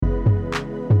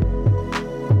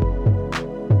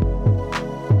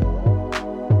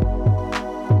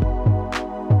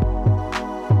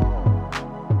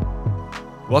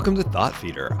Welcome to Thought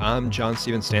Feeder. I'm John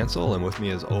Steven Stansel, and with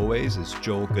me, as always, is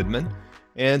Joel Goodman.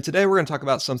 And today we're going to talk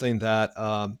about something that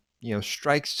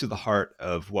strikes to the heart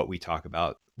of what we talk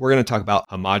about. We're going to talk about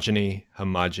homogeny.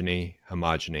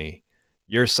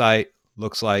 Your site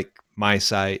looks like my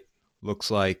site,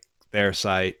 looks like their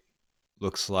site,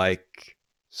 looks like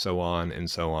so on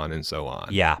and so on and so on.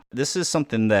 Yeah, this is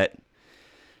something that,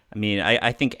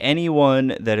 I think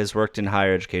anyone that has worked in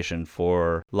higher education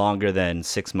for longer than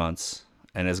 6 months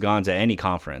and has gone to any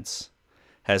conference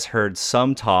has heard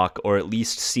some talk, or at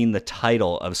least seen the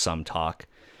title of some talk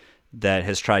that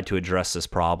has tried to address this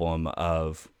problem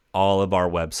of all of our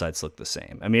websites look the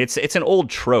same. I mean, it's an old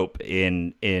trope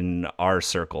in our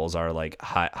circles, our like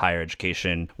higher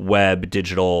education, web,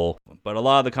 digital, but a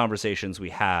lot of the conversations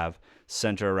we have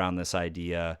center around this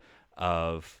idea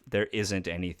of there isn't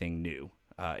anything new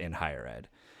in higher ed.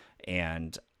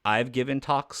 And I've given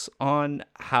talks on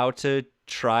how to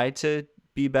try to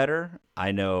be better.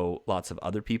 I know lots of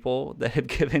other people that have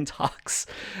given talks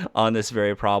on this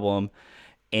very problem.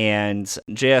 And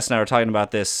JS and I were talking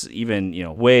about this even,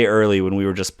 way early when we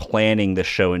were just planning the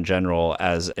show in general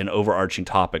as an overarching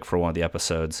topic for one of the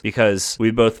episodes, because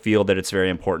we both feel that it's very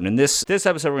important. In this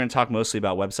episode, we're going to talk mostly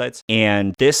about websites.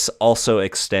 And this also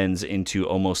extends into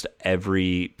almost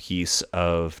every piece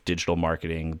of digital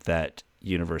marketing that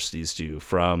universities do,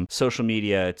 from social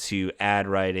media to ad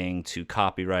writing to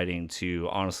copywriting to,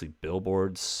 honestly,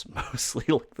 billboards mostly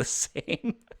look the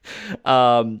same.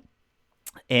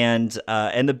 And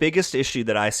the biggest issue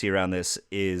that I see around this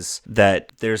is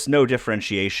that there's no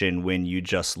differentiation when you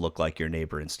just look like your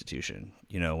neighbor institution.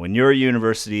 When your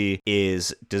university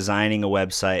is designing a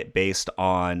website based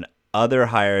on other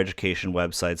higher education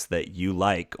websites that you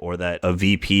like, or that a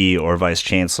VP or vice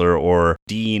chancellor or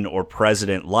dean or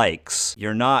president likes,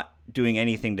 you're not doing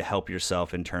anything to help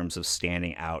yourself in terms of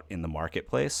standing out in the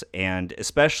marketplace. And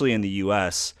especially in the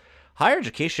US, higher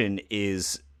education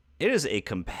is a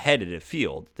competitive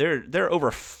field. There are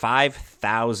over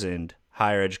 5,000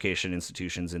 higher education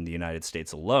institutions in the United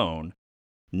States alone,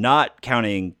 not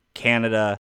counting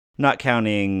Canada, not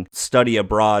counting study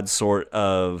abroad sort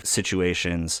of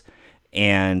situations.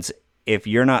 And if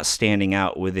you're not standing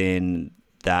out within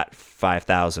that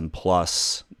 5,000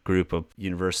 plus group of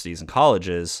universities and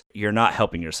colleges, you're not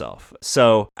helping yourself.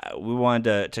 So we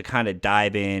wanted to kind of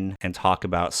dive in and talk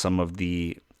about some of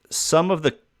the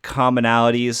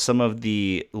commonalities, some of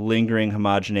the lingering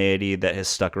homogeneity that has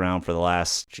stuck around for the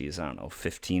last,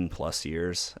 15 plus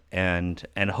years, and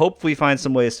hopefully find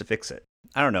some ways to fix it.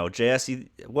 I don't know, JS,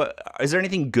 what is there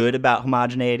anything good about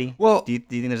homogeneity? Well, do you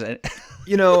think there's any?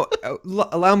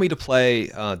 Allow me to play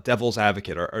devil's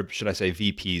advocate, or should I say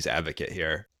VP's advocate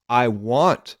here. I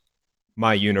want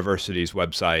my university's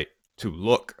website to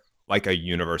look like a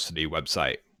university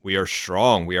website. We are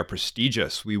strong. We are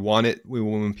prestigious. We want it.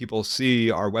 When people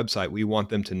see our website, we want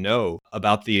them to know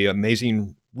about the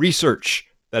amazing research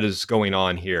that is going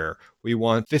on here. We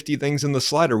want 50 things in the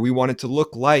slider. We want it to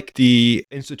look like the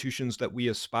institutions that we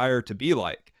aspire to be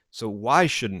like. So why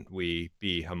shouldn't we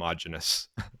be homogenous?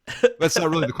 That's not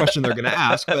really the question they're going to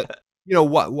ask, but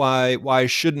why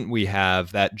shouldn't we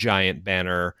have that giant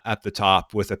banner at the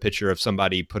top with a picture of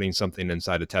somebody putting something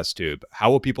inside a test tube? How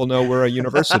will people know we're a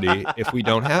university if we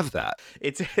don't have that?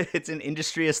 It's an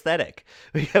industry aesthetic.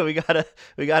 We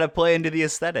gotta play into the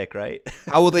aesthetic, right?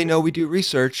 How will they know we do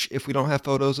research if we don't have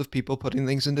photos of people putting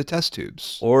things into test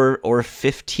tubes? Or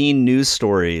 15 news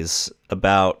stories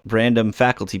about random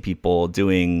faculty people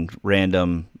doing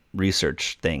random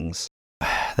research things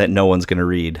that no one's gonna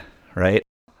read, right?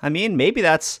 I mean, maybe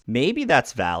that's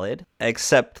valid,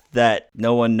 except that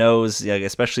no one knows,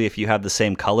 especially if you have the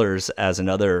same colors as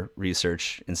another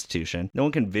research institution. No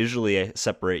one can visually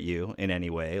separate you in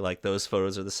any way. Like, those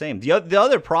photos are the same. The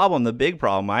other problem, the big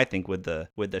problem, I think, with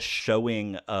the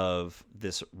showing of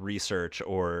this research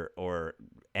or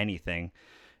anything,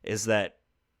 is that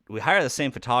we hire the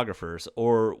same photographers,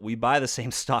 or we buy the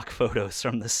same stock photos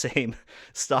from the same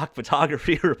stock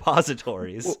photography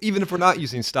repositories. Well, even if we're not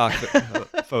using stock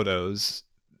photos,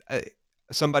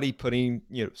 somebody putting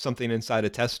something inside a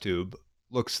test tube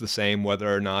looks the same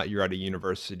whether or not you're at a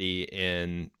university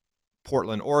in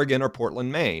Portland, Oregon, or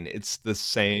Portland, Maine. It's the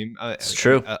same. It's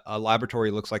true. A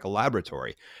laboratory looks like a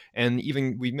laboratory. And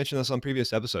even we mentioned this on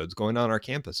previous episodes, going on our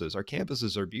campuses. Our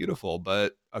campuses are beautiful,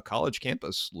 but a college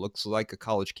campus looks like a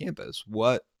college campus.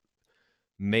 What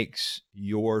makes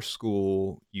your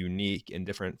school unique and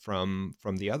different from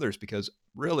the others? Because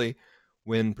really,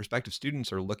 when prospective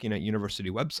students are looking at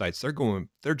university websites,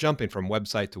 they're jumping from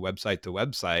website to website to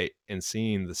website and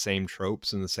seeing the same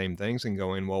tropes and the same things and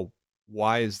going, well,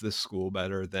 why is this school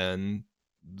better than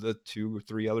the 2 or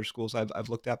 3 other schools I've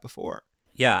looked at before.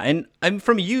 Yeah, and I'm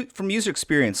from user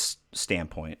experience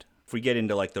standpoint. If we get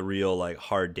into like the real like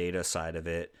hard data side of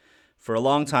it, for a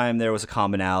long time there was a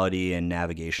commonality in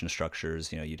navigation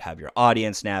structures. You know, you'd have your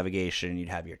audience navigation, you'd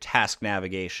have your task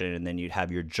navigation, and then you'd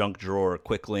have your junk drawer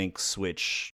quick links,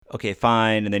 which okay,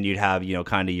 fine, and then you'd have, you know,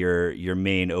 kind of your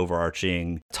main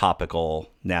overarching topical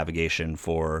navigation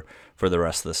for the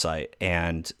rest of the site.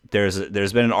 And there's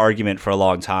been an argument for a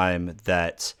long time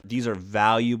that these are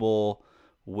valuable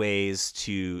ways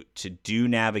to do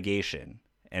navigation,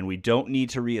 and we don't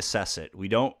need to reassess it. We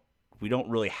don't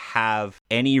really have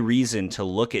any reason to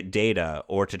look at data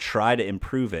or to try to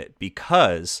improve it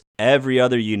because every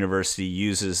other university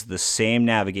uses the same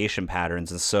navigation patterns.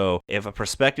 And so if a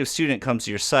prospective student comes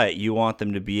to your site, you want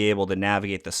them to be able to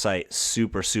navigate the site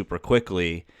super, super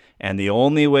quickly. And the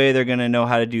only way they're going to know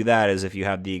how to do that is if you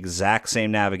have the exact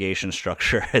same navigation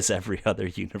structure as every other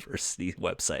university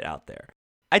website out there.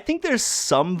 I think there's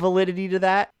some validity to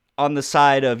that on the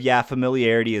side of, yeah,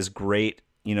 familiarity is great.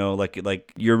 You know,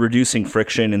 like you're reducing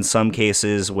friction in some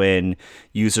cases when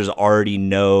users already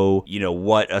know, you know,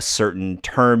 what a certain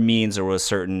term means or what a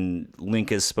certain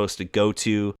link is supposed to go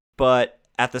to. But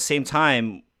at the same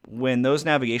time, when those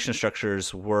navigation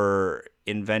structures were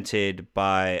invented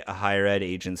by a higher ed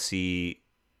agency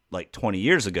like 20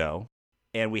 years ago,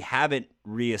 and we haven't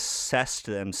reassessed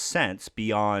them since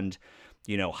beyond,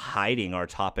 you know, hiding our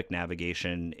topic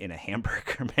navigation in a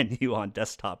hamburger menu on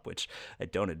desktop, which I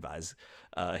don't advise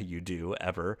you do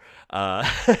ever.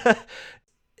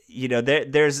 You know,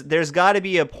 there's got to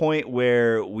be a point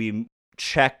where we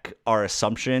check our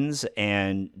assumptions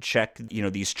and check, you know,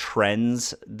 these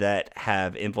trends that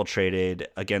have infiltrated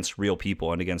against real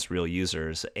people and against real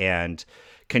users, and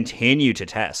continue to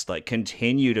test, like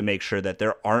continue to make sure that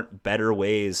there aren't better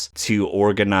ways to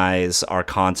organize our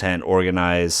content,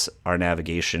 organize our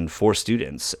navigation for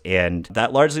students. And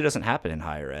that largely doesn't happen in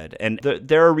higher ed. And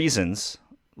there are reasons,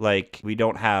 like we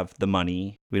don't have the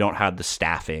money, we don't have the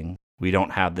staffing, we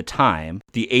don't have the time.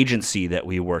 The agency that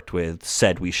we worked with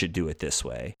said we should do it this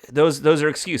way. Those are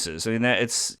excuses. I mean,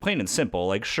 it's plain and simple.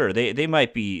 Like, sure, they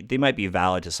might be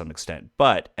valid to some extent,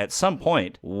 but at some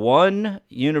point, one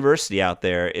university out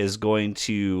there is going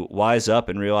to wise up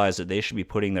and realize that they should be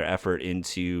putting their effort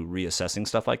into reassessing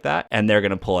stuff like that, and they're going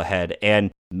to pull ahead.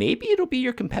 And maybe it'll be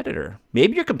your competitor.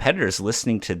 Maybe your competitor is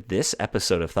listening to this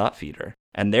episode of Thought Feeder,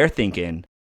 and they're thinking,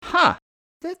 huh,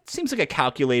 that seems like a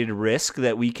calculated risk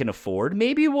that we can afford.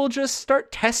 Maybe we'll just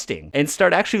start testing and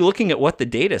start actually looking at what the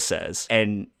data says.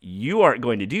 And you aren't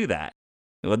going to do that.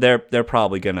 Well, they're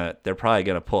probably gonna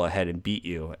pull ahead and beat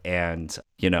you. And,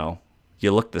 you know,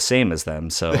 you look the same as them.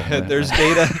 So there's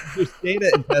data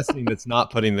in testing that's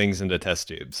not putting things into test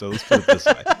tubes. So let's put it this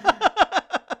way.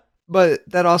 But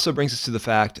that also brings us to the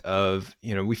fact of,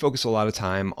 you know, we focus a lot of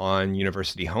time on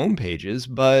university homepages,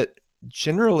 but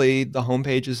generally the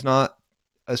homepage is not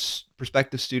a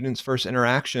prospective student's first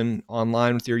interaction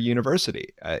online with your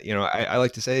university. You know, I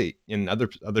like to say, and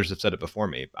others have said it before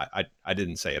me. I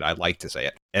didn't say it. I like to say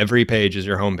it. Every page is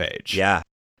your homepage. Yeah.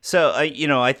 So, you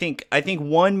know, I think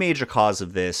one major cause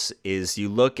of this is you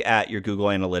look at your Google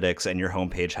Analytics and your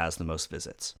homepage has the most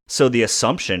visits. So the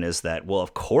assumption is that, well,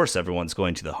 of course, everyone's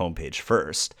going to the homepage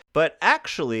first. But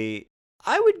actually,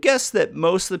 I would guess that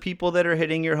most of the people that are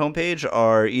hitting your homepage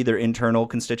are either internal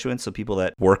constituents, so people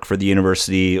that work for the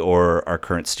university or are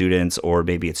current students, or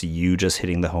maybe it's you just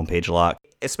hitting the homepage a lot.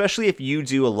 Especially if you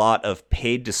do a lot of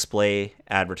paid display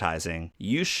advertising,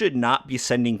 you should not be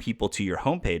sending people to your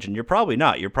homepage, and you're probably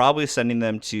not. You're probably sending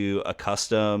them to a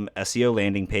custom SEO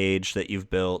landing page that you've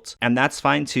built, and that's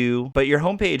fine too. But your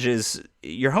homepage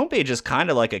is kind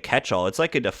of like a catch-all. It's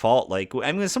like a default. Like,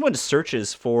 I mean, when someone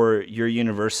searches for your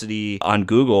university on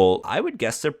Google, I would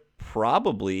guess they're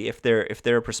probably, if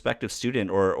they're a prospective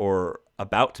student or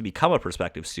about to become a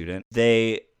prospective student,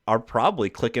 they are probably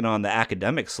clicking on the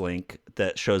academics link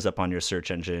that shows up on your search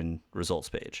engine results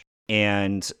page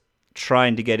and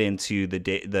trying to get into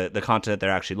the content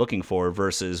they're actually looking for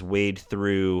versus wade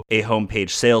through a homepage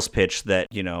sales pitch that,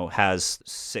 you know, has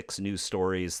 6 news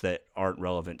stories that aren't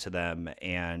relevant to them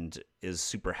and is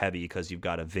super heavy because you've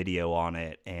got a video on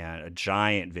it and a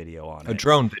giant video on it. A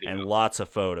drone video. And lots of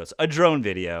photos. A drone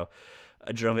video.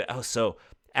 Oh, so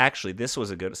actually this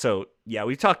was so yeah,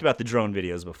 we've talked about the drone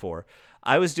videos before.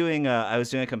 I was doing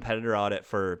a competitor audit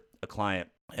for a client,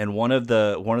 and one of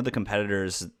the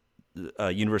competitors,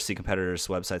 university competitors'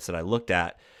 websites that I looked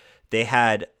at, they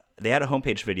had a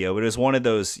homepage video, but it was one of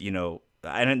those, you know,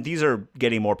 and these are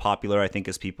getting more popular, I think,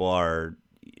 as people are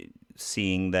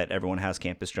seeing that everyone has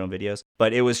campus drone videos.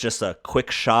 But it was just a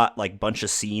quick shot, like bunch of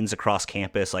scenes across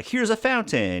campus, like here's a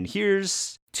fountain,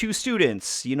 here's two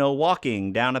students,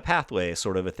 walking down a pathway,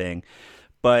 sort of a thing.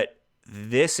 But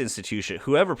this institution,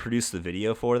 whoever produced the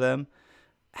video for them,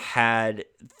 had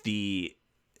the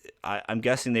I'm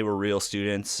guessing they were real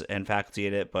students and faculty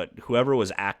in it, but whoever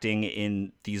was acting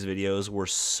in these videos were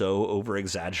so over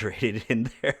exaggerated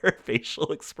in their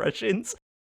facial expressions,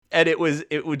 and it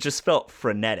would just felt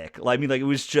frenetic. I mean, like, it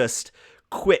was just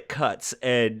quick cuts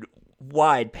and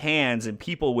wide pans and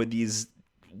people with these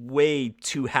way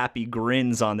too happy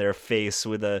grins on their face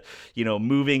with a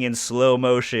moving in slow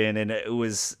motion, and it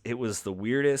was the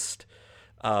weirdest.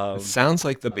 It um sounds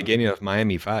like the beginning of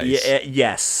Miami Vice.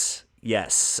 yeah,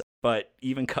 yes, but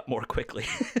even cut more quickly.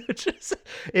 Just,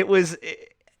 it was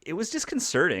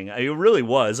disconcerting. It really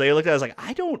was. I looked at it, I was like,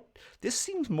 I don't. This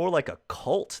seems more like a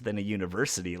cult than a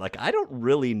university. Like, I don't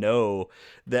really know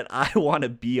that I want to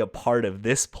be a part of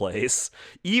this place,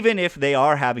 even if they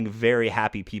are having very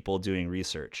happy people doing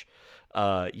research.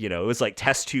 It was like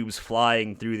test tubes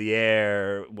flying through the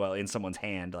air, well, in someone's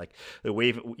hand, like the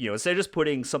wave. Instead of just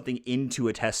putting something into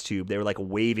a test tube, they were like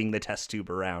waving the test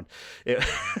tube around. It,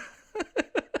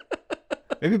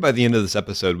 Maybe by the end of this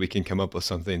episode, we can come up with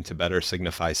something to better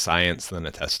signify science than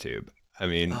a test tube. I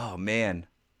mean, oh man,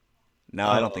 no,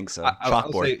 I don't think so. I'll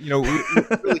Chalkboard. say,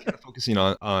 we're really kind of focusing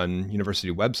on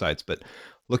university websites, but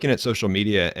looking at social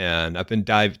media, and I've been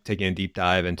taking a deep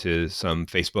dive into some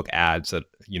Facebook ads that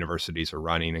universities are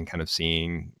running and kind of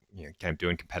seeing, kind of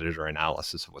doing competitor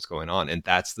analysis of what's going on. And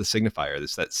that's the signifier.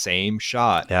 It's that same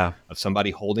shot Yeah, of somebody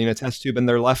holding a test tube in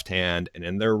their left hand, and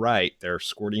in their right, they're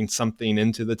squirting something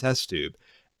into the test tube.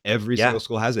 Every yeah. single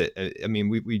school has it. I mean,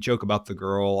 we joke about the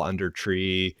girl under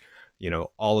tree,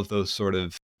 all of those sort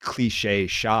of cliche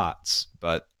shots,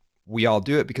 but we all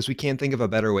do it because we can't think of a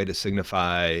better way to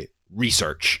signify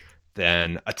research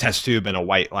than a test tube and a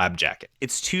white lab jacket.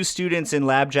 It's two students in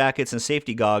lab jackets and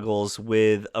safety goggles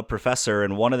with a professor,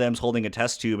 and one of them's holding a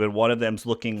test tube, and one of them's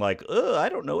looking like, "Ugh, I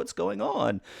don't know what's going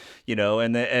on," and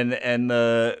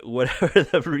the whatever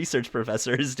the research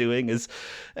professor is doing is,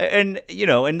 and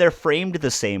they're framed the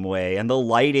same way, and the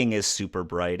lighting is super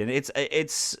bright, and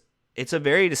it's a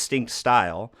very distinct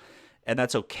style, and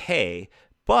that's okay,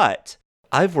 but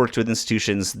I've worked with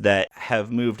institutions that have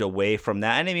moved away from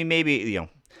that, and I mean,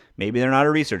 maybe they're not a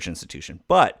research institution,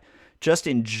 but just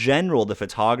in general, the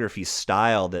photography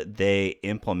style that they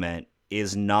implement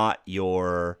is not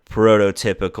your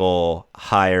prototypical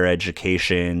higher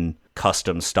education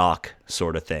custom stock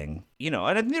sort of thing.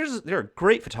 And there are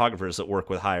great photographers that work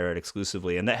with higher ed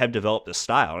exclusively and that have developed this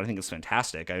style. And I think it's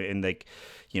fantastic. And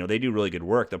they do really good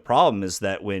work. The problem is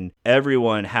that when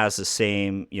everyone has the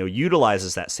same,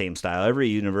 utilizes that same style, every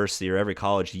university or every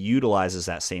college utilizes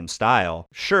that same style.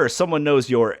 Sure, someone knows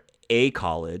you're a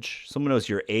college, someone knows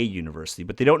you're a university,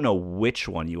 but they don't know which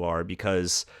one you are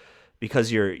because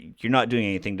you're not doing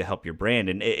anything to help your brand.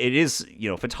 And it is,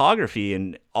 photography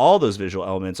and all those visual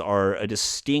elements are a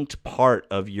distinct part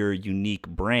of your unique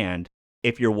brand.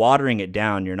 If you're watering it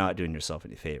down, you're not doing yourself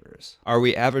any favors. Are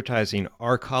we advertising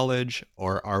our college,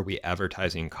 or are we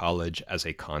advertising college as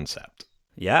a concept?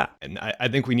 Yeah. And I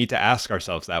think we need to ask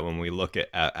ourselves that when we look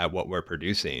at what we're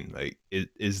producing. Like,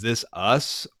 is this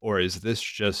us, or is this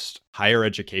just higher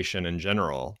education in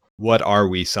general? What are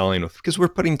we selling with? Because we're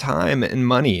putting time and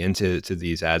money into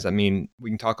these ads. I mean, we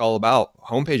can talk all about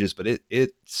homepages, but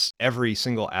it's every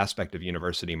single aspect of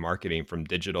university marketing, from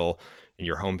digital and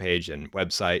your homepage and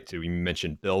website to, you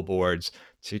mentioned billboards,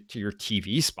 to your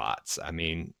TV spots. I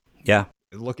mean, Yeah.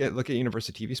 look at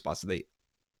university TV spots. They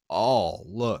all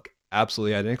look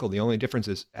absolutely identical. The only difference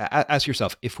is, ask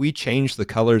yourself, if we change the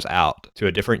colors out to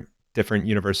a different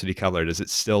university color, does it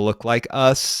still look like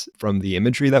us from the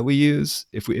imagery that we use?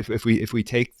 If we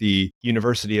take the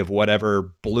university of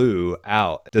whatever blue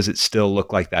out, does it still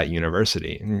look like that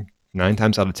university? And 9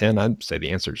 times out of 10, I'd say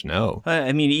the answer is no.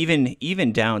 I mean,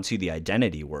 even down to the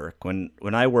identity work. When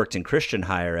I worked in Christian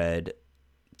higher ed,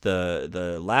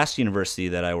 the last university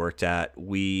that I worked at,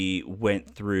 we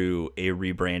went through a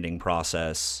rebranding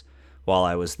process while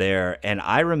I was there, and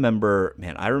I remember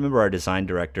our design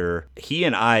director, he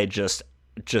and I just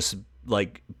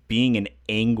like being in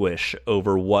anguish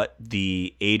over what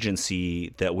the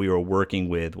agency that we were working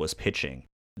with was pitching.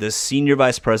 The senior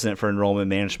vice president for enrollment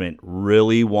management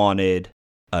really wanted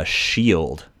a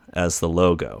shield as the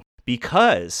logo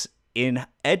because in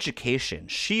education,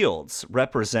 shields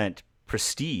represent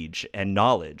prestige and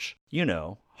knowledge.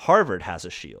 Harvard has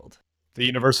a shield. The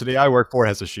university I work for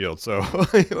has a shield. So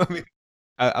I mean,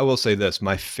 I will say this: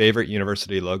 my favorite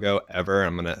university logo ever,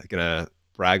 I'm gonna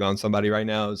brag on somebody right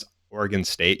now, is Oregon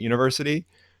State University.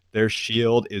 Their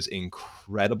shield is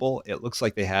incredible. It looks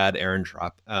like they had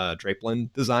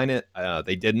Draplin design it.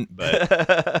 They didn't,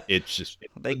 but it's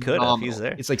They could have. He's phenomenal.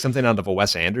 there. It's like something out of a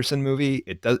Wes Anderson movie.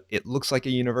 It looks like a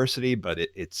university, but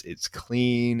it's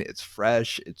clean, it's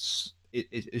fresh, it's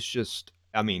just,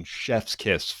 I mean, chef's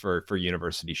kiss for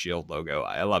University Shield logo.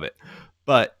 I love it.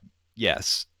 But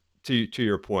yes, to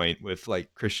your point with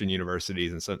like Christian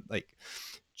universities and some like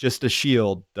just a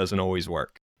shield doesn't always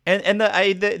work. And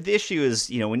the issue is,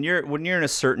 when you're in a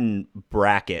certain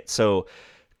bracket. So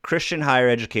Christian higher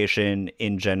education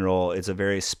in general is a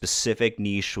very specific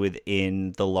niche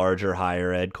within the larger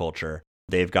higher ed culture.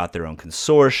 They've got their own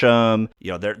consortium.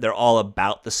 They're all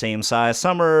about the same size.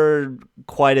 Some are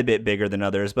quite a bit bigger than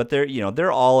others, but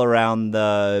they're all around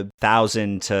the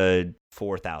 1,000 to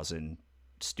 4,000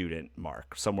 student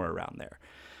mark, somewhere around there.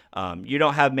 You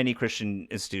don't have many Christian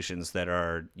institutions that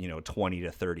are 20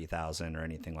 to 30,000 or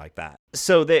anything like that.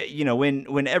 So that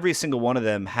when every single one of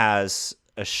them has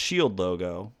a shield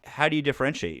logo, how do you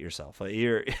differentiate yourself?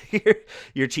 You're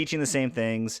teaching the same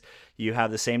things. You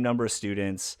have the same number of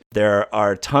students. There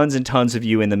are tons and tons of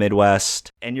you in the Midwest,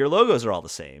 and your logos are all the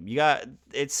same.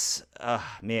 It's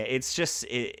just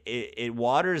it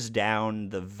waters down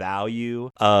the value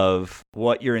of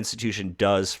what your institution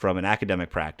does from an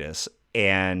academic practice,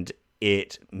 and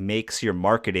it makes your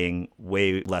marketing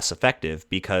way less effective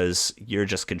because you're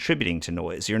just contributing to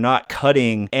noise. You're not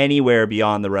cutting anywhere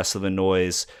beyond the rest of the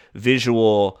noise,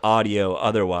 visual, audio,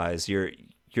 otherwise. You're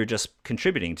just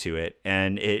contributing to it,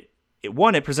 and it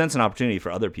presents an opportunity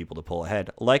for other people to pull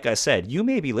ahead. Like I said, you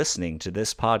may be listening to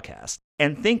this podcast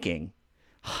and thinking,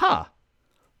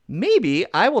 maybe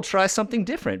I will try something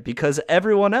different because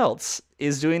everyone else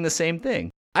is doing the same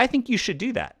thing. I think you should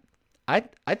do that.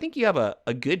 I think you have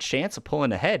a good chance of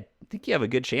pulling ahead. I think you have a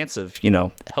good chance of,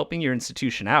 helping your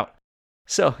institution out.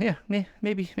 So yeah,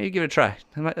 maybe give it a try.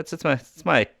 That's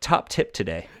my top tip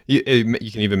today. You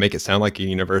can even make it sound like a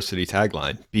university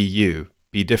tagline: "Be you,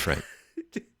 be different."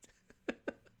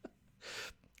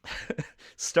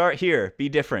 Start here, be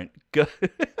different. Go.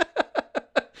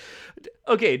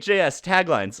 Okay, JS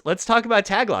taglines. Let's talk about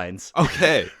taglines.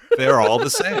 Okay, they're all the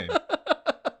same.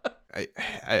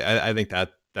 I think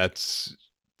that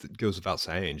goes without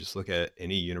saying. Just look at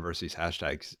any university's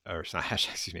hashtags, or it's not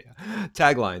hashtags, excuse me,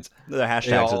 taglines. The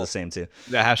hashtags are the same too.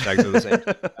 The hashtags are the same.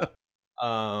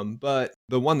 But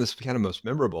the one that's kind of most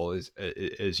memorable is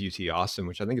UT Austin,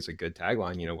 which I think is a good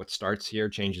tagline. What starts here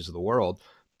changes the world.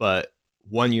 But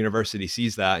one university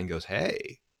sees that and goes,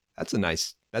 "Hey, that's a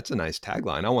nice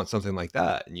tagline. I want something like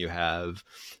that." And you have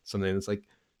something that's like,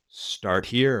 "Start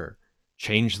here,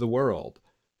 change the world."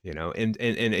 And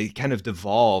it kind of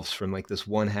devolves from like this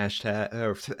one hashtag.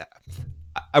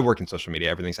 I work in social media.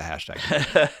 Everything's a hashtag.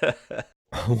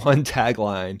 One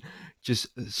tagline just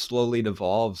slowly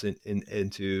devolves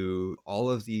into all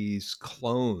of these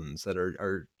clones that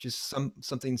are just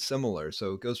something similar.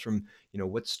 So it goes from,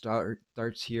 what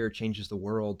starts here changes the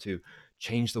world, to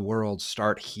change the world,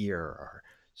 start here, or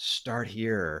start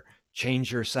here,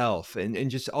 change yourself. And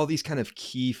just all these kind of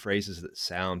key phrases that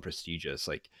sound prestigious.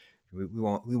 Like we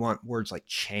want words like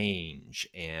change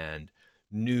and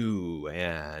new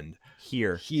and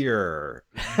Here.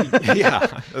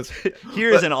 Yeah.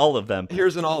 Here's in all of them.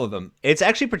 Here's in all of them. It's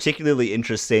actually particularly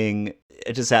interesting.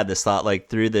 I just had this thought, like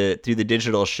through the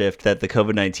digital shift that the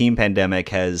COVID-19 pandemic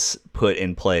has put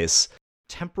in place.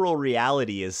 Temporal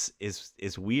reality is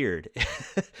weird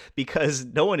because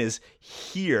no one is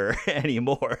here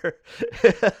anymore.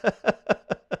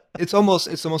 It's almost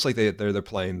like they're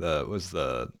playing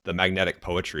the magnetic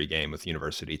poetry game with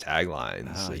university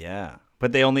taglines. Oh yeah,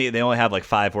 but they only have like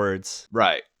 5 words.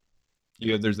 Right.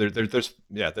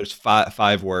 There's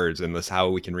five words, and that's how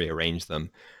we can rearrange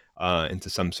them into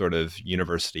some sort of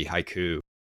university haiku.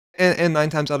 And 9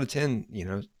 times out of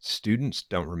 10, students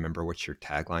don't remember what your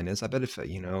tagline is. I bet if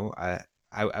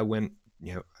I went,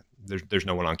 there's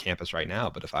no one on campus right now,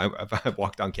 but if I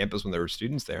walked on campus when there were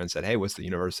students there and said, "Hey, what's the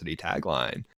university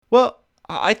tagline?" Well,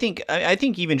 I think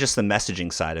even just the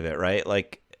messaging side of it, right?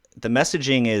 Like the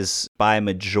messaging is by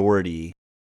majority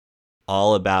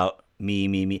all about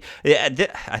me.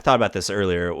 I thought about this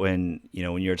earlier when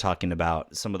you were talking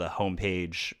about some of the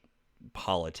homepage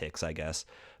politics, I guess.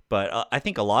 But I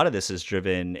think a lot of this is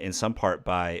driven in some part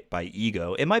by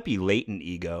ego. It might be latent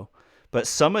ego, but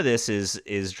some of this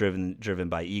is driven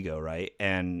by ego, right?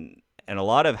 And a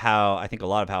lot of how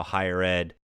higher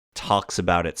ed talks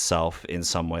about itself in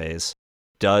some ways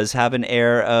does have an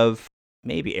air of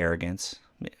maybe arrogance,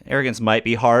 Arrogance might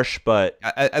be harsh, but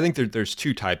I think there's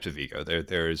two types of ego.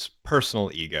 There's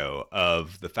personal ego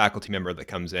of the faculty member that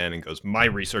comes in and goes, "My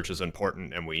research is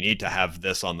important, and we need to have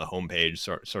this on the homepage,"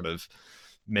 sort of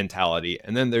mentality.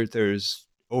 And then there's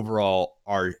overall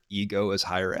our ego as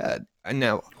higher ed. And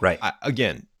now, right.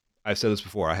 again, I've said this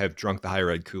before. I have drunk the higher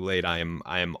ed Kool-Aid. I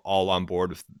am all on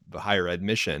board with the higher ed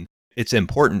mission. It's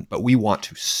important, but we want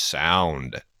to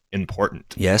sound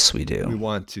important. Yes, we We do.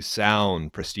 want to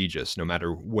sound prestigious no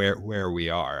matter where we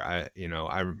are.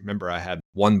 I remember I had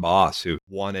one boss who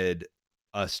wanted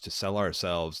us to sell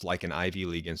ourselves like an Ivy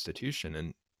League institution,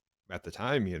 and at the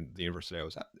time, the university I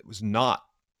was at, it was not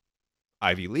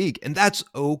Ivy League, and that's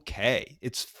okay.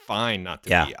 It's fine not to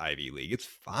Yeah. be Ivy League. It's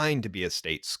fine to be a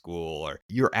state school, or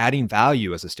you're adding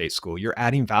value as a state school. You're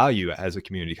adding value as a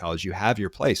community college. You have your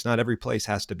place. Not every place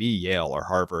has to be Yale or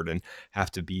Harvard and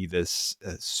have to be this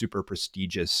super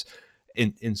prestigious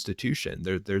institution.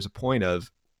 There's a point of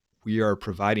we are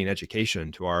providing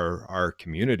education to our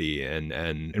community and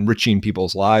enriching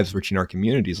people's lives, enriching our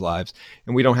community's lives,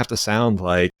 and we don't have to sound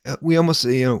like we almost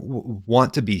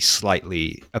want to be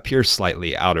appear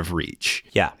slightly out of reach.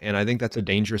 Yeah. And I think that's a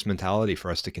dangerous mentality for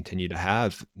us to continue to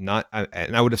have. Not,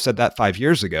 and I would have said that 5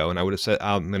 years ago, and I would have said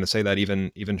I'm going to say that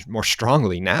even more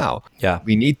strongly now. Yeah.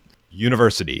 We need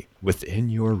university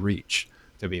within your reach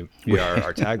to be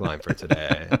our tagline for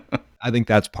today. I think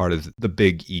that's part of the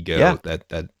big ego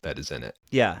that is in it.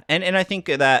 Yeah. And I think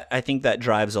that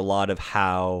drives a lot of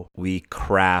how we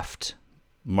craft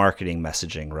marketing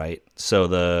messaging, right?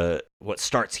 So what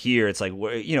starts here, it's like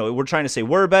we're trying to say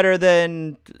we're better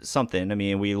than something. I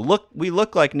mean, we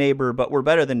look like neighbor, but we're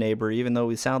better than neighbor, even though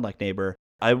we sound like neighbor.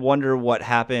 I wonder what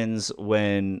happens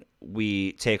when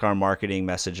we take our marketing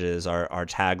messages, our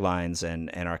taglines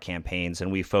and our campaigns,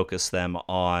 and we focus them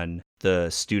on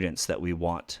the students that we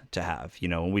want to have.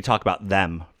 When we talk about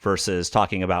them versus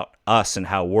talking about us and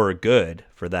how we're good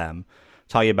for them,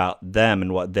 talking about them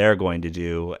and what they're going to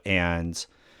do, and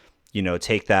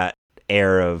take that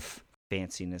air of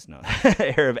fanciness, no,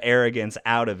 air of arrogance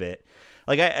out of it.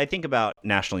 Like I think about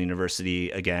National University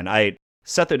again.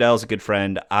 Seth Odell is a good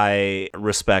friend. I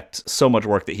respect so much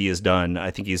work that he has done. I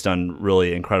think he's done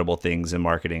really incredible things in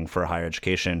marketing for higher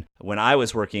education. When I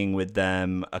was working with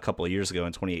them a couple of years ago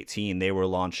in 2018, they were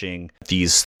launching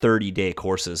these 30-day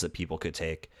courses that people could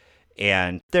take.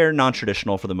 And they're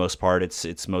non-traditional for the most part.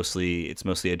 It's mostly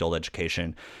adult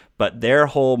education, but their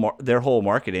whole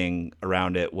marketing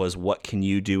around it was, what can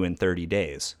you do in 30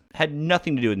 days? Had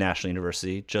nothing to do with National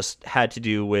University, just had to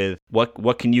do with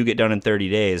what can you get done in 30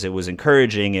 days. It was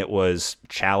encouraging, it was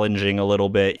challenging a little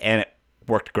bit, and it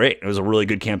worked great. It was a really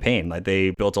good campaign. Like,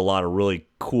 they built a lot of really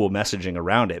cool messaging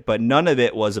around it, but none of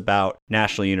it was about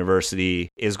National University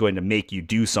is going to make you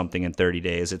do something in 30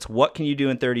 days. It's what can you do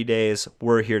in 30 days?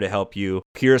 We're here to help you.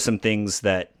 Here are some things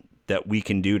that we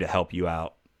can do to help you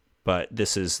out. But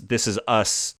this is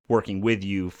us working with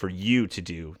you for you to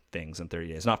do things in 30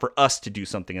 days, not for us to do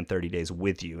something in 30 days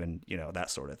with you, and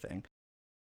that sort of thing.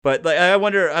 But like, I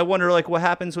wonder like what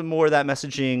happens when more of that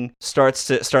messaging starts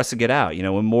to get out.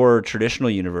 When more traditional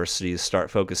universities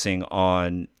start focusing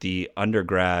on the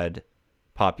undergrad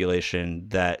population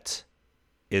that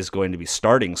is going to be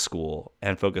starting school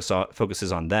and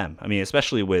focuses on them. I mean,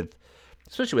 especially with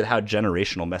how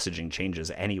generational messaging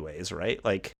changes, anyways, right?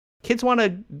 Like, kids want to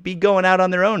be going out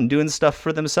on their own, doing stuff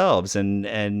for themselves,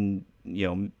 and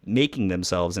making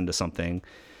themselves into something.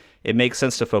 It makes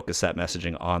sense to focus that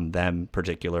messaging on them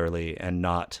particularly, and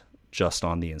not just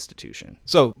on the institution.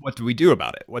 So, what do we do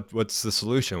about it? What's the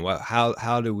solution?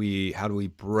 How do we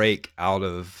break out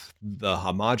of the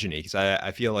homogeneity? Because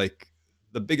I feel like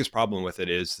the biggest problem with it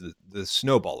is the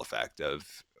snowball effect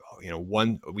of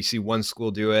we see one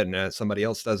school do it and somebody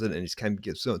else does it, and it's kind of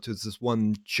gets to this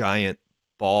one giant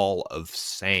ball of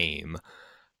same.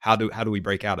 How do we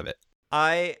break out of it?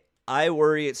 I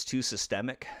worry it's too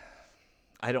systemic.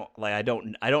 I don't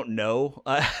know.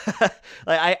 Like,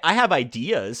 I have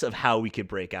ideas of how we could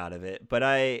break out of it, but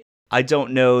I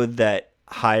don't know that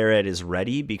higher ed is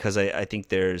ready, because I think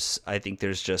there's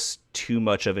just too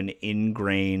much of an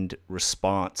ingrained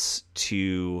response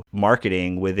to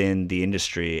marketing within the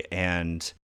industry.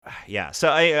 And yeah,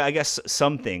 so I guess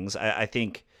some things I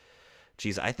think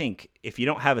if you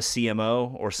don't have a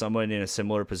CMO or someone in a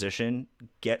similar position,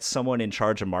 get someone in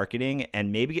charge of marketing,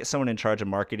 and maybe get someone in charge of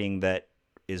marketing that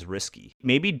is risky.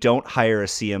 Maybe don't hire a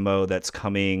CMO that's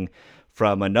coming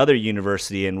from another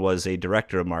university and was a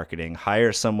director of marketing.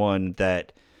 Hire someone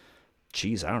that,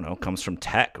 comes from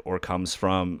tech, or comes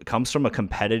from a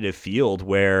competitive field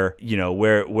where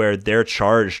they're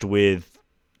charged with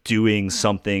doing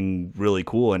something really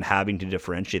cool and having to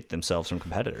differentiate themselves from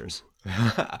competitors.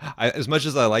 As much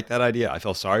as I like that idea, I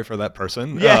feel sorry for that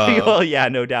person. Yeah, well, yeah,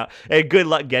 no doubt. And good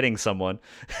luck getting someone.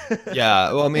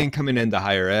 Yeah, well, I mean, coming into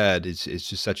higher ed is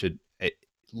just such a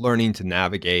learning to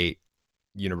navigate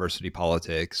university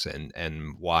politics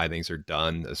and why things are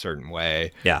done a certain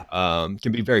way Yeah,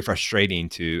 can be very frustrating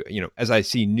to, as I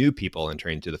see new people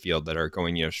entering into the field that are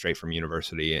going, straight from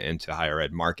university into higher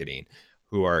ed marketing,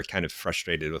 who are kind of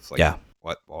frustrated with like, yeah,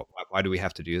 why do we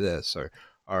have to do this?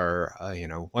 Or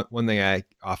one thing I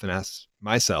often ask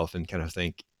myself and kind of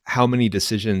think, how many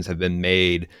decisions have been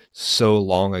made so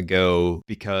long ago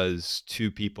because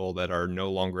two people that are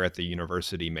no longer at the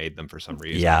university made them for some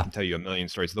reason? I yeah. can tell you a million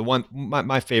stories.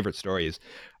 My favorite story is,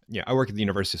 I work at the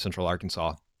University of Central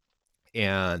Arkansas,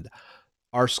 and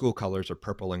our school colors are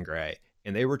purple and gray.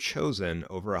 And they were chosen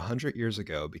over 100 years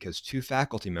ago because two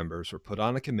faculty members were put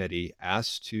on a committee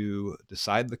asked to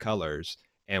decide the colors.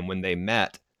 And when they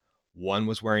met, one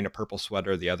was wearing a purple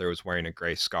sweater, the other was wearing a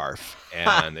gray scarf.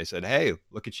 And they said, "Hey,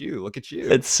 look at you, look at you.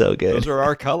 It's so Those good. are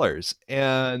our colors."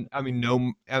 And I mean,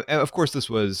 no, and of course, this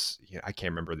was, I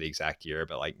can't remember the exact year,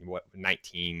 but like what,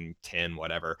 1910,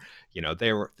 whatever.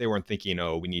 They weren't thinking,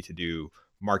 oh, we need to do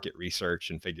market research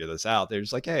and figure this out. They're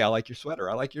just like, "Hey, I like your sweater,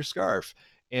 I like your scarf."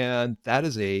 And that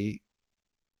is a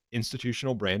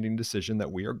institutional branding decision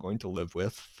that we are going to live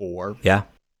with for Yeah,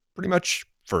 pretty much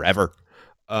forever.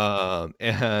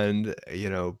 And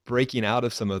breaking out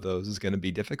of some of those is going to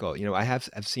be difficult.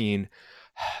 I've seen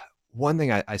one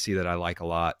thing I see that I like a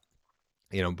lot.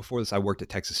 Before this, I worked at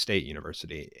Texas State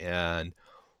University, and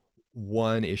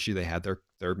one issue they had,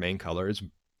 their main color is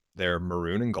they're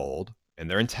maroon and gold, and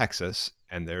they're in Texas.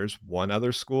 And there's one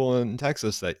other school in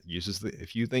Texas that uses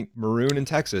if you think maroon in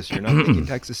Texas, you're not thinking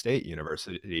Texas State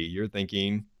University. You're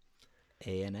thinking,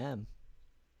 A&M.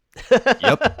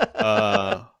 yep,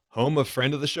 home of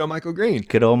friend of the show, Michael Green.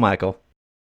 Good old Michael.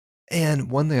 And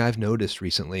one thing I've noticed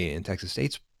recently in Texas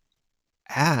State's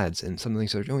ads and some of the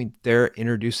things they're doing, they're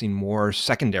introducing more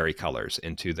secondary colors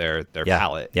into their Yeah,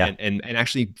 palette, yeah, and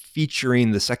actually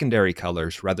featuring the secondary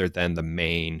colors rather than the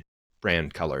main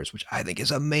brand colors, which I think is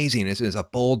amazing. It's a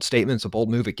bold statement. It's a bold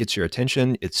move. It gets your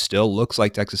attention. It still looks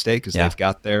like Texas State because yeah. they've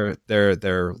got their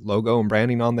logo and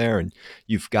branding on there, and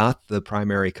you've got the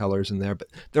primary colors in there. But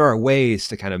there are ways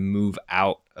to kind of move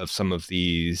out of some of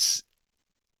these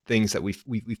things that we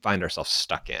find ourselves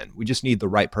stuck in. We just need the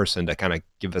right person to kind of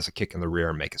give us a kick in the rear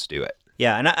and make us do it.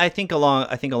 Yeah, and I think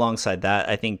alongside that,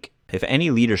 I think if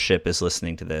any leadership is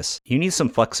listening to this, you need some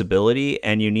flexibility,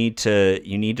 and you need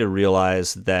to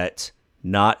realize that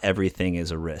not everything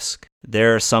is a risk.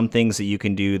 There are some things that you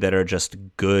can do that are just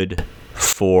good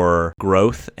for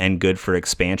growth and good for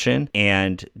expansion,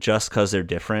 and just because they're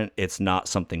different, it's not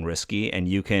something risky, and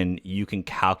you can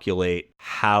calculate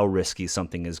how risky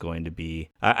something is going to be.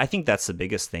 I think that's the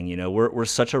biggest thing. We're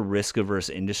such a risk averse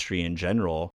industry in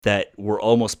general that we're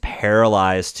almost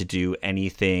paralyzed to do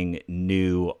anything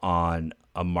new on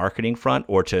a marketing front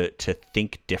or to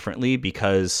think differently,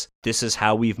 because this is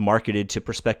how we've marketed to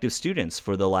prospective students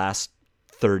for the last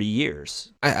 30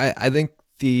 years. I think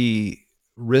the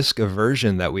risk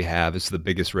aversion that we have is the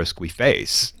biggest risk we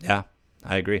face. Yeah,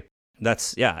 I agree. I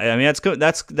mean,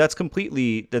 that's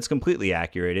completely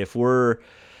accurate. If we're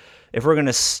going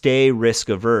to stay risk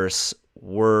averse,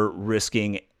 we're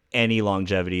risking any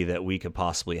longevity that we could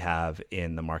possibly have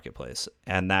in the marketplace.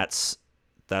 And that's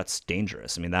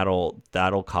dangerous. I mean,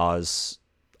 that'll cause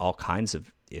all kinds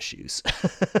of issues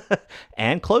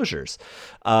and closures,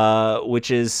 which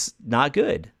is not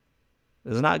good.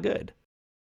 It's not good.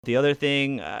 The other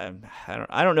thing, I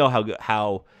don't know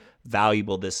how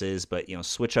valuable this is, but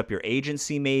switch up your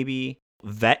agency maybe.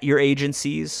 Vet your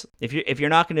agencies. If you're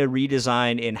not going to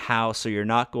redesign in house, or you're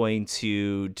not going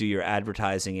to do your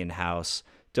advertising in house,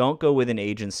 don't go with an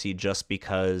agency just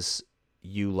because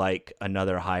you like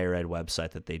another higher ed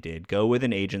website that they did. Go with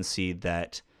an agency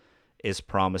that is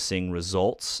promising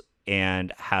results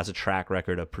and has a track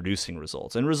record of producing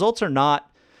results. And results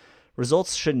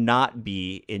should not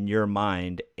be, in your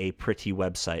mind, a pretty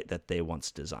website that they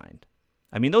once designed.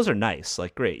 I mean, those are nice.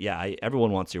 Like, great. Yeah,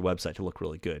 everyone wants your website to look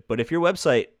really good. But if your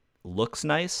website looks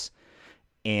nice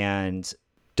and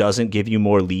doesn't give you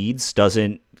more leads,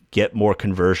 doesn't get more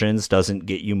conversions, doesn't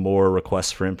get you more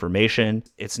requests for information,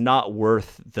 it's not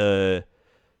worth the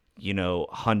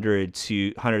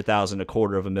 100,000, a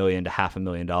quarter of a million to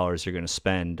 $500,000 you're going to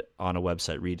spend on a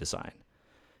website redesign.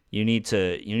 You need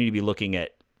to be looking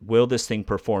at, will this thing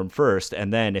perform first,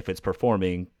 and then if it's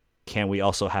performing, can we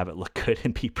also have it look good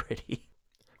and be pretty?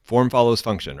 Form follows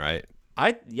function, right?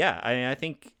 I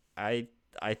think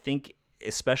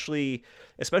especially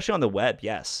on the web,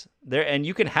 yes. There, and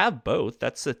you can have both.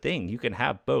 That's the thing. You can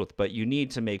have both, but you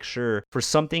need to make sure for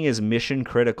something as mission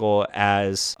critical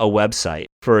as a website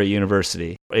for a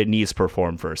university, it needs to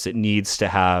perform first. It needs to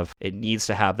have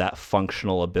that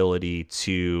functional ability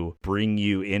to bring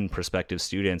you in prospective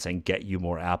students and get you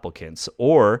more applicants.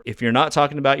 Or if you're not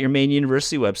talking about your main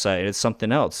university website, it's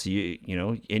something else. You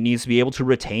know, it needs to be able to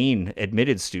retain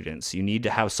admitted students. You need to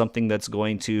have something that's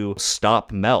going to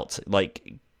stop melt,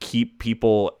 like keep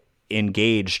people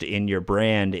engaged in your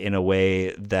brand in a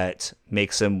way that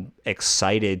makes them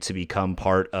excited to become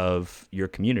part of your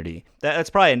community. That's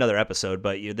probably another episode,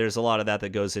 but there's a lot of that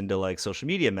goes into like social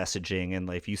media messaging, and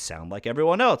like if you sound like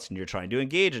everyone else and you're trying to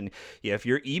engage, and if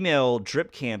your email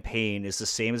drip campaign is the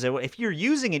same as everyone, if you're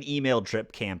using an email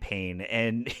drip campaign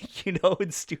and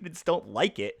and students don't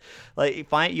like it, like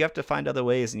you have to find other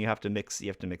ways, and you have to mix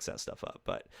that stuff up.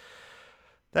 But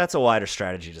that's a wider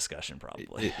strategy discussion,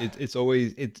 probably. It's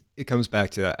always it comes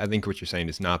back to, I think what you're saying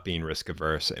is not being risk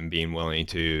averse and being willing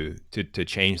to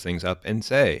change things up and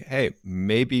say, hey,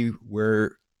 maybe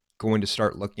we're going to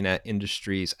start looking at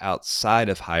industries outside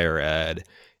of higher ed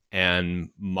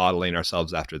and modeling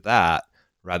ourselves after that,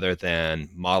 rather than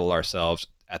model ourselves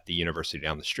at the university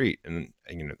down the street. And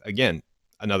again,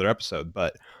 another episode,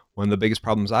 but one of the biggest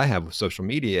problems I have with social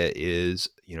media is,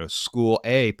 school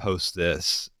A posts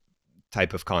this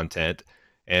type of content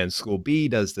and school B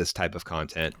does this type of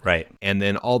content. Right. And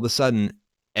then all of a sudden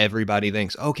everybody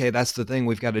thinks, okay, that's the thing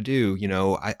we've got to do.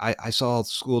 I saw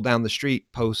school down the street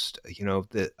post,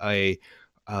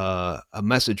 a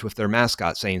message with their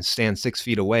mascot saying stand 6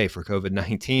 feet away for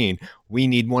COVID-19. We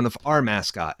need one of our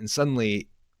mascot. And suddenly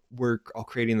we're all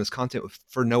creating this content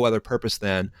for no other purpose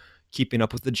than keeping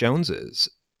up with the Joneses.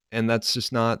 And that's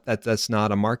just that's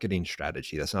not a marketing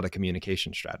strategy. That's not a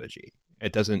communication strategy.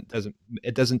 It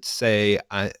doesn't say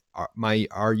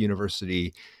our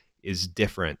university is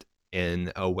different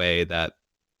in a way that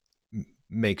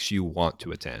makes you want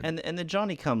to attend. And the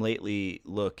Johnny come lately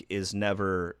look is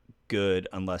never good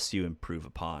unless you improve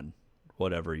upon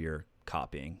whatever you're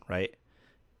copying, right?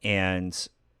 And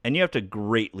you have to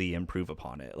greatly improve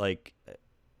upon it. Like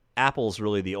Apple's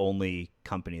really the only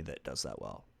company that does that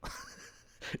well.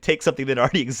 Take something that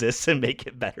already exists and make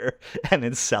it better and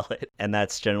then sell it. And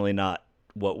that's generally not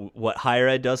what higher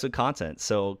ed does with content.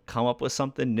 So come up with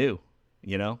something new,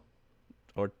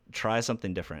 or try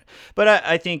something different. But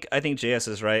I think JS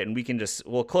is right, and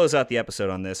we'll close out the episode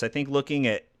on this. I think looking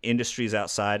at industries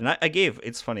outside, and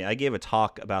it's funny, I gave a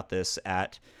talk about this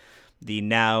at the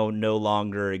now no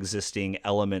longer existing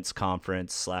Elements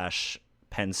Conference /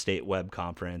 Penn State Web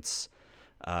Conference.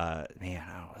 I don't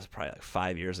know, it was probably like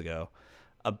 5 years ago,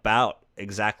 about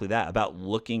exactly that, about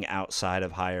looking outside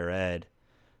of higher ed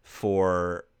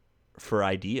for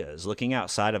ideas, looking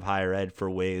outside of higher ed for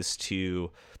ways to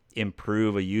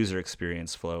improve a user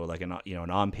experience flow, like an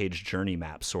on-page journey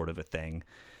map sort of a thing.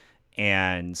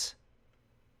 And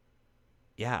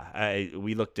yeah,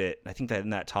 we looked at, I think that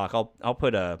in that talk, I'll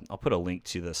put a link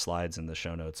to the slides in the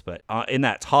show notes, but in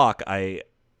that talk I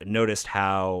noticed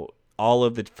how all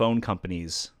of the phone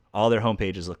companies, all their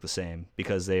homepages look the same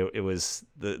because it was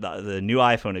the new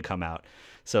iPhone had come out.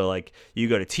 So like you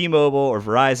go to T-Mobile or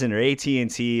Verizon or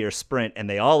AT&T or Sprint and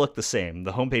they all look the same.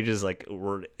 The homepages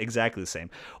were exactly the same.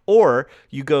 Or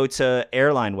you go to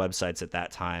airline websites at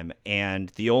that time, and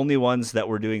the only ones that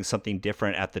were doing something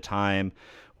different at the time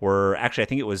were actually, I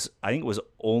think it was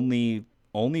only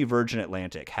Virgin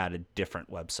Atlantic had a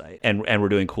different website and we're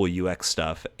doing cool UX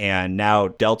stuff. And now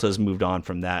Delta's moved on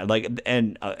from that.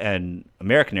 And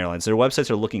American Airlines, their websites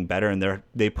are looking better, and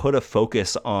they put a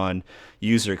focus on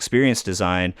user experience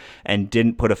design and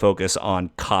didn't put a focus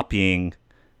on copying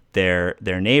their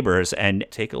neighbors. And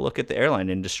take a look at the airline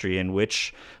industry, in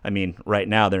which, right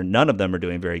now none of them are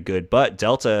doing very good. But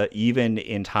Delta, even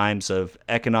in times of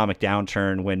economic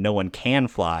downturn when no one can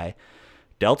fly,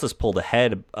 Delta's pulled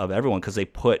ahead of everyone because they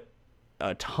put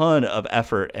a ton of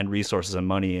effort and resources and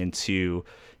money into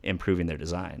improving their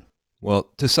design. Well,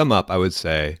 to sum up, I would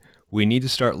say we need to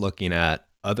start looking at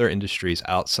other industries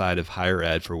outside of higher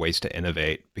ed for ways to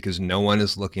innovate, because no one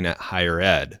is looking at higher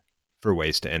ed for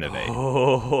ways to innovate.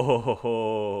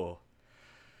 Oh,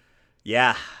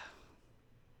 yeah.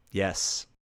 Yes.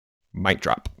 Mic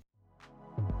drop.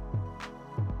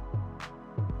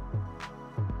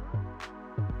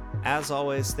 As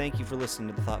always, thank you for listening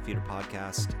to the Thought Feeder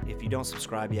podcast. If you don't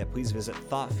subscribe yet, please visit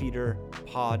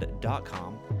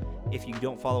thoughtfeederpod.com. If you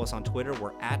don't follow us on Twitter,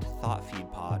 we're at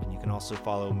ThoughtFeedPod. And you can also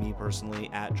follow me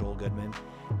personally at Joel Goodman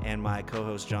and my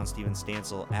co-host John Steven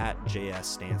Stansel at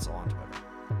JS Stansel on Twitter.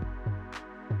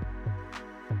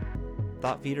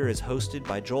 Thought Feeder is hosted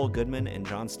by Joel Goodman and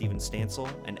John Steven Stansel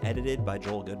and edited by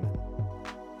Joel Goodman.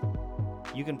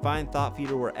 You can find Thought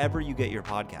Feeder wherever you get your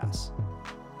podcasts.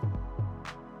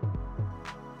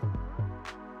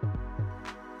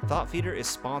 Thought Feeder is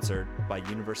sponsored by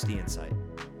University Insight.